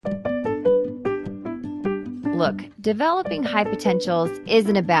Look, developing high potentials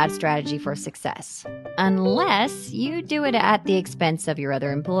isn't a bad strategy for success, unless you do it at the expense of your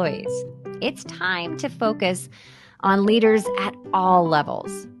other employees. It's time to focus on leaders at all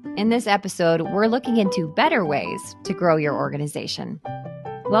levels. In this episode, we're looking into better ways to grow your organization.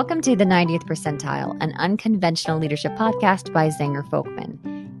 Welcome to the 90th Percentile, an unconventional leadership podcast by Zenger Folkman.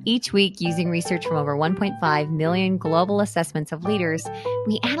 Each week, using research from over 1.5 million global assessments of leaders,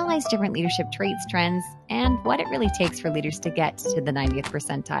 we analyze different leadership traits, trends, and what it really takes for leaders to get to the 90th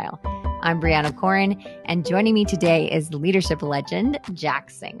percentile. I'm Brianna Corin, and joining me today is leadership legend,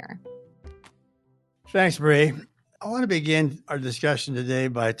 Jack Zenger. Thanks, Bri. I want to begin our discussion today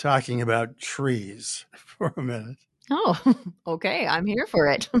by talking about trees for a minute. Oh, okay. I'm here for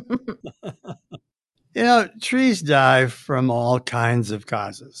it. You know, trees die from all kinds of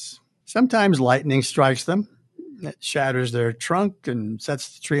causes. Sometimes lightning strikes them. It shatters their trunk and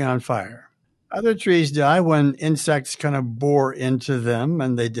sets the tree on fire. Other trees die when insects kind of bore into them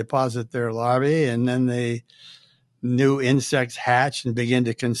and they deposit their larvae, and then new insects hatch and begin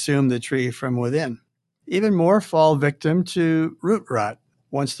to consume the tree from within. Even more fall victim to root rot.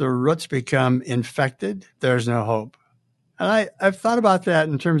 Once the roots become infected, there's no hope. And I've thought about that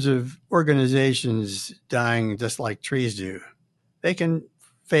in terms of organizations dying just like trees do. They can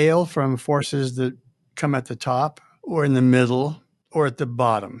fail from forces that come at the top or in the middle or at the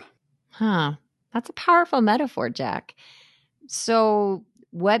bottom. That's a powerful metaphor, Jack. So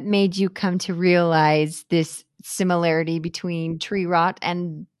what made you come to realize this similarity between tree rot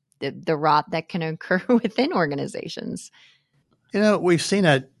and the rot that can occur within organizations? You know, we've seen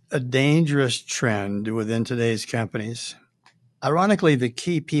a dangerous trend within today's companies. Ironically, the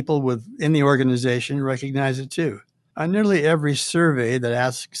key people within the organization recognize it too. On nearly every survey that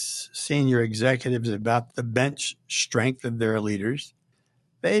asks senior executives about the bench strength of their leaders,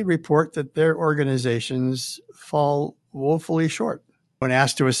 they report that their organizations fall woefully short. When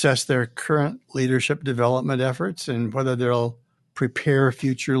asked to assess their current leadership development efforts and whether they'll prepare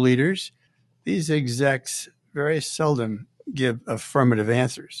future leaders, these execs very seldom give affirmative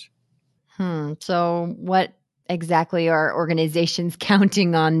answers. So what exactly are organizations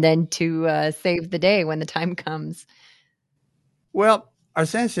counting on then to save the day when the time comes? Well, our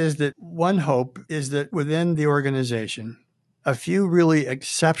sense is that one hope is that within the organization, a few really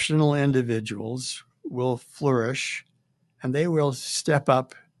exceptional individuals will flourish and they will step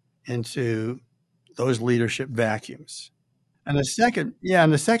up into those leadership vacuums. And the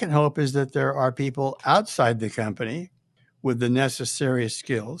second hope is that there are people outside the company with the necessary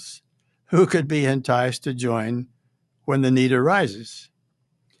skills who could be enticed to join when the need arises.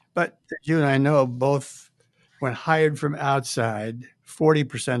 But as you and I know, both when hired from outside,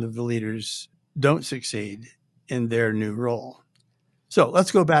 40% of the leaders don't succeed in their new role. So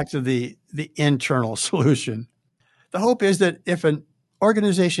let's go back to the internal solution. The hope is that if an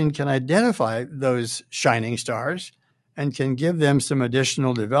organization can identify those shining stars and can give them some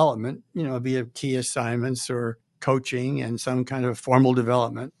additional development, via key assignments or coaching and some kind of formal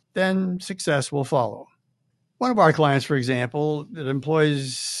development, then success will follow. One of our clients, for example, that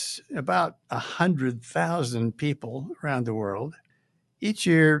employs about 100,000 people around the world, each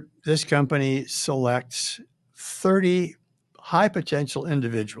year this company selects 30 high potential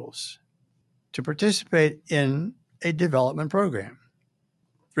individuals to participate in a development program.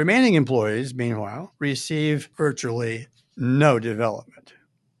 Remaining employees, meanwhile, receive virtually no development.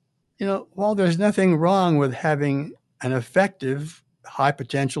 While there's nothing wrong with having an effective high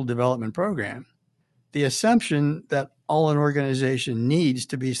potential development program, the assumption that all an organization needs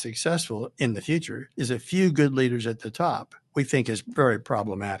to be successful in the future is a few good leaders at the top, we think is very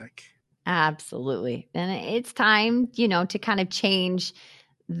problematic. Absolutely. And it's time, to kind of change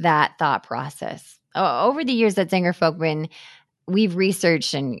that thought process. Over the years at Zenger Folkman, we've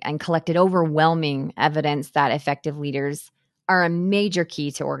researched and collected overwhelming evidence that effective leaders are a major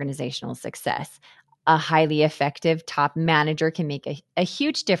key to organizational success. A highly effective top manager can make a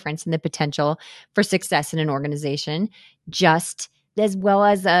huge difference in the potential for success in an organization, just as well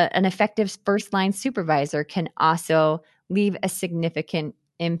as an effective first-line supervisor can also leave a significant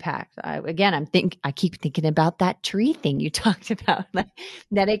impact. Again, I keep thinking about that tree thing you talked about,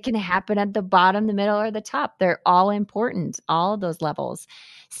 that it can happen at the bottom, the middle, or the top. They're all important, all of those levels.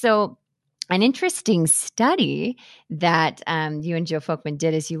 So an interesting study that you and Joe Folkman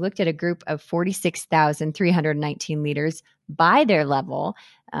did is you looked at a group of 46,319 leaders by their level,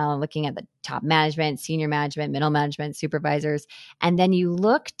 looking at the top management, senior management, middle management, supervisors, and then you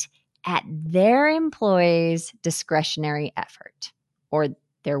looked at their employees' discretionary effort, or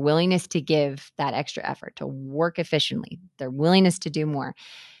their willingness to give that extra effort, to work efficiently, their willingness to do more.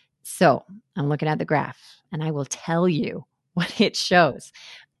 So I'm looking at the graph and I will tell you what it shows.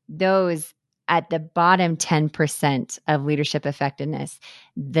 Those at the bottom 10% of leadership effectiveness,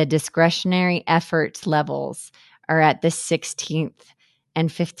 the discretionary effort levels are at the 16th and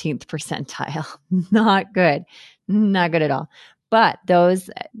 15th percentile. Not good. Not good at all. But those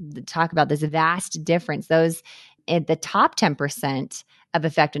talk about this vast difference, those at the top 10% of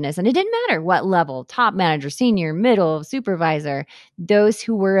effectiveness, and it didn't matter what level, top manager, senior, middle, supervisor, those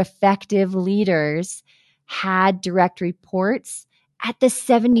who were effective leaders had direct reports at the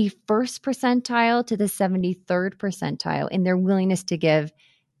 71st percentile to the 73rd percentile in their willingness to give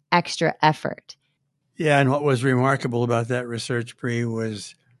extra effort. Yeah, and what was remarkable about that research, Bree,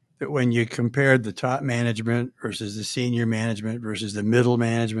 was that when you compared the top management versus the senior management versus the middle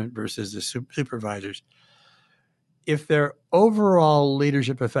management versus the supervisors, if their overall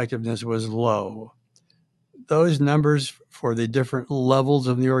leadership effectiveness was low, those numbers for the different levels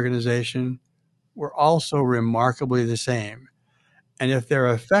of the organization were also remarkably the same. And if their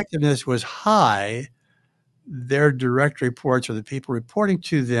effectiveness was high, their direct reports or the people reporting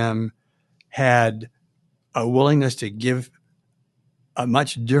to them had a willingness to give a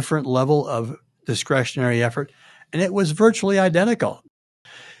much different level of discretionary effort, and it was virtually identical.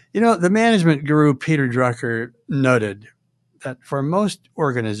 The management guru Peter Drucker noted that for most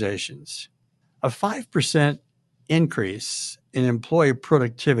organizations, a 5% increase in employee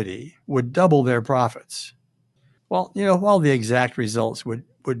productivity would double their profits. Well, while the exact results would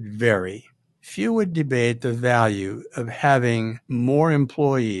vary, few would debate the value of having more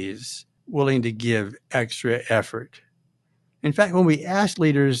employees willing to give extra effort. In fact, when we asked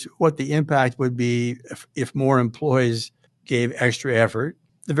leaders what the impact would be if more employees gave extra effort,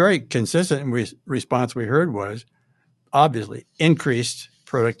 the very consistent response we heard was, obviously, increased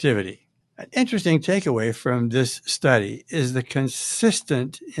productivity. An interesting takeaway from this study is the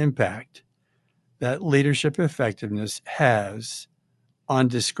consistent impact that leadership effectiveness has on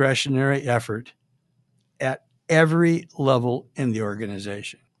discretionary effort at every level in the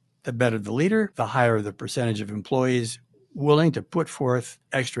organization. The better the leader, the higher the percentage of employees willing to put forth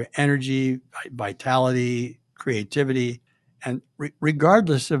extra energy, vitality, creativity, and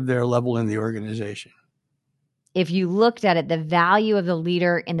regardless of their level in the organization. If you looked at it, the value of the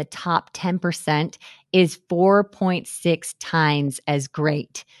leader in the top 10% is 4.6 times as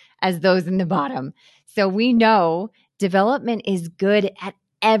great as those in the bottom. So we know development is good at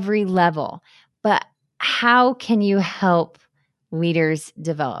every level, but how can you help leaders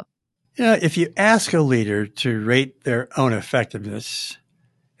develop? If you ask a leader to rate their own effectiveness,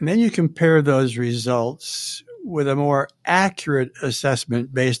 and then you compare those results with a more accurate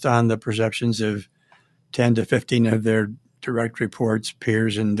assessment based on the perceptions of 10 to 15 of their direct reports,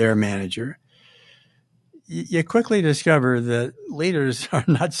 peers, and their manager, you quickly discover that leaders are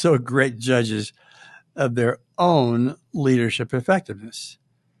not so great judges of their own leadership effectiveness.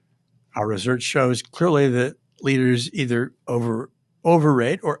 Our research shows clearly that leaders either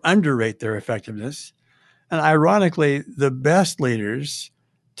overrate or underrate their effectiveness. And ironically, the best leaders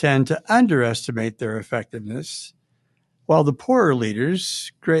tend to underestimate their effectiveness, while the poorer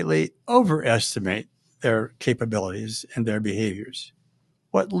leaders greatly overestimate their capabilities and their behaviors.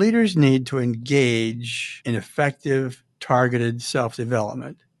 What leaders need to engage in effective, targeted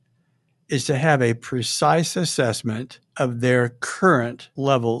self-development is to have a precise assessment of their current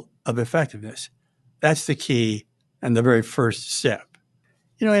level of effectiveness. That's the key and the very first step.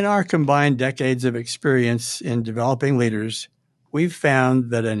 In our combined decades of experience in developing leaders, we've found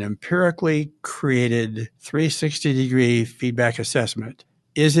that an empirically created 360-degree feedback assessment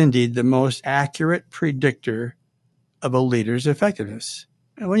is indeed the most accurate predictor of a leader's effectiveness.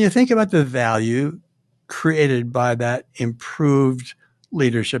 And when you think about the value created by that improved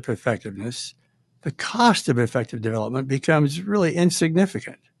leadership effectiveness, the cost of effective development becomes really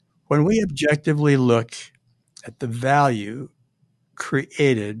insignificant. When we objectively look at the value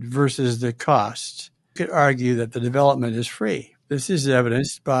created versus the cost, you could argue that the development is free. This is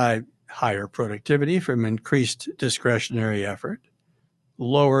evidenced by higher productivity from increased discretionary effort,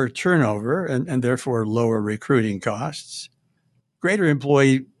 lower turnover and therefore lower recruiting costs, greater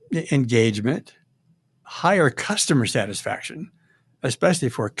employee engagement, higher customer satisfaction, especially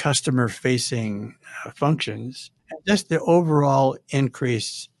for customer-facing functions, and just the overall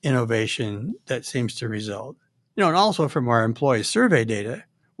increased innovation that seems to result. And also from our employee survey data,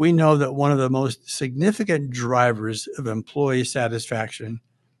 we know that one of the most significant drivers of employee satisfaction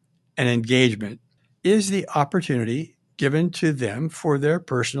and engagement is the opportunity given to them for their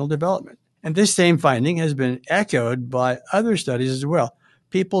personal development. And this same finding has been echoed by other studies as well.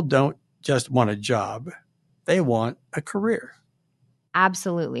 People don't just want a job, they want a career.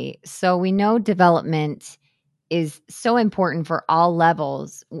 Absolutely. So we know development is so important for all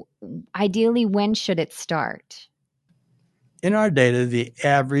levels. Ideally, when should it start? In our data, the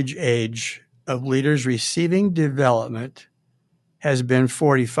average age of leaders receiving development has been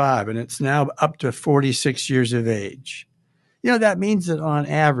 45, and it's now up to 46 years of age. That means that on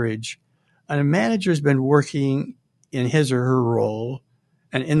average, a manager has been working in his or her role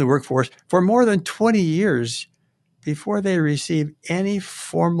and in the workforce for more than 20 years before they receive any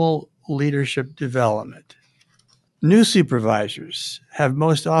formal leadership development. New supervisors have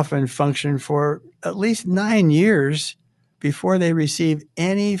most often functioned for at least 9 years before they receive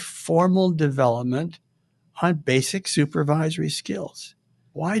any formal development on basic supervisory skills.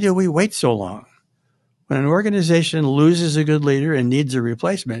 Why do we wait so long? When an organization loses a good leader and needs a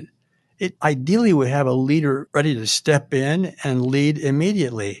replacement, it ideally would have a leader ready to step in and lead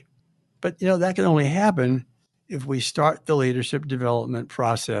immediately. But, that can only happen if we start the leadership development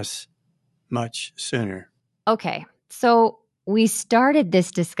process much sooner. Okay, so we started this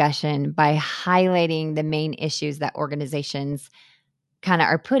discussion by highlighting the main issues that organizations kind of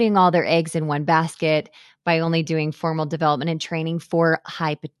are putting all their eggs in one basket by only doing formal development and training for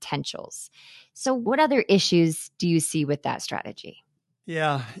high potentials. So what other issues do you see with that strategy?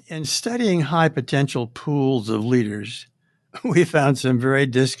 Yeah, in studying high potential pools of leaders, we found some very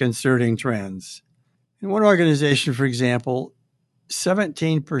disconcerting trends. In one organization, for example,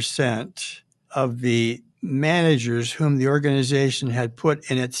 17% of the managers whom the organization had put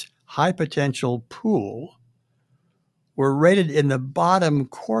in its high potential pool were rated in the bottom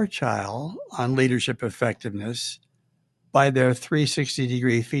quartile on leadership effectiveness by their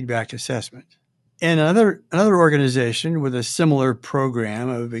 360-degree feedback assessment. In another organization with a similar program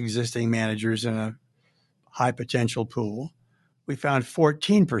of existing managers in a high potential pool, we found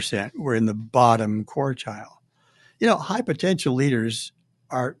 14% were in the bottom quartile. High potential leaders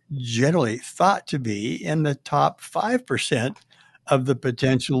are generally thought to be in the top 5% of the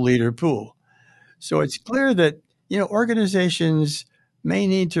potential leader pool. So it's clear that, organizations may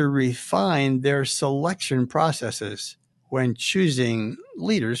need to refine their selection processes when choosing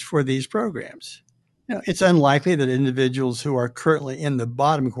leaders for these programs. It's unlikely that individuals who are currently in the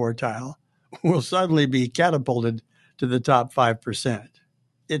bottom quartile will suddenly be catapulted to the top 5%.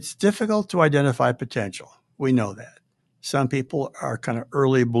 It's difficult to identify potential. We know that. Some people are kind of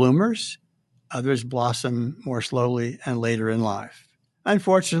early bloomers. Others blossom more slowly and later in life.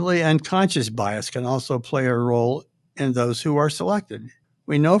 Unfortunately, unconscious bias can also play a role in those who are selected.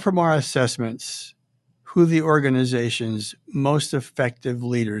 We know from our assessments who the organization's most effective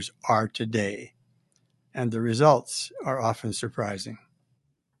leaders are today, and the results are often surprising.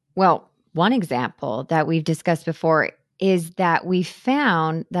 Well, one example that we've discussed before is that we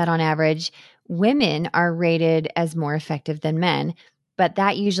found that on average, women are rated as more effective than men, but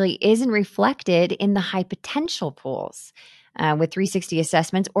that usually isn't reflected in the high potential pools. With 360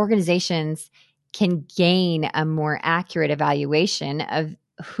 assessments, organizations can gain a more accurate evaluation of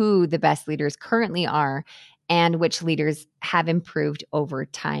who the best leaders currently are and which leaders have improved over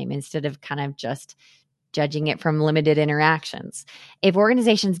time instead of kind of just judging it from limited interactions. If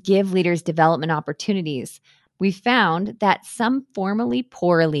organizations give leaders development opportunities, we found that some formerly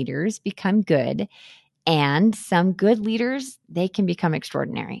poor leaders become good, and some good leaders, they can become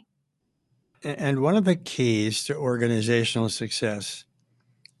extraordinary. And one of the keys to organizational success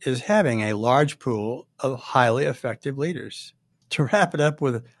is having a large pool of highly effective leaders. To wrap it up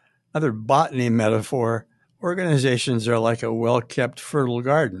with another botany metaphor, organizations are like a well-kept fertile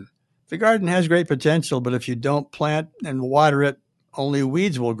garden. The garden has great potential, but if you don't plant and water it, only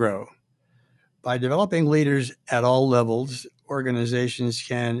weeds will grow. By developing leaders at all levels, organizations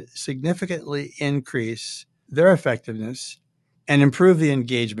can significantly increase their effectiveness and improve the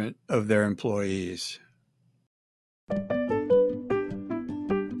engagement of their employees.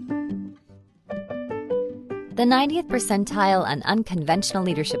 The 90th Percentile, an Unconventional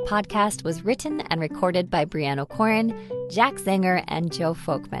Leadership podcast, was written and recorded by Brianne O'Corin, Jack Zenger, and Joe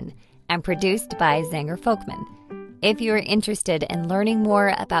Folkman, and produced by Zenger Folkman. If you are interested in learning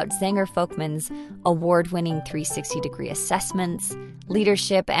more about Zenger Folkman's award-winning 360-degree assessments,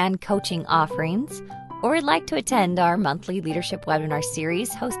 leadership, and coaching offerings, or would like to attend our monthly leadership webinar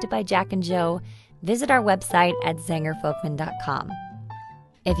series hosted by Jack and Joe, visit our website at zengerfolkman.com.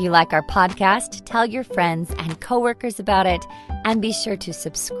 If you like our podcast, tell your friends and coworkers about it, and be sure to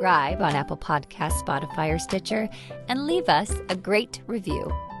subscribe on Apple Podcasts, Spotify, or Stitcher, and leave us a great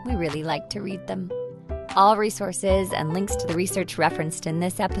review. We really like to read them. All resources and links to the research referenced in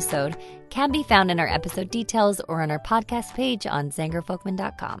this episode can be found in our episode details or on our podcast page on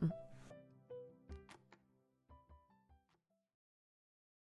zengerfolkman.com.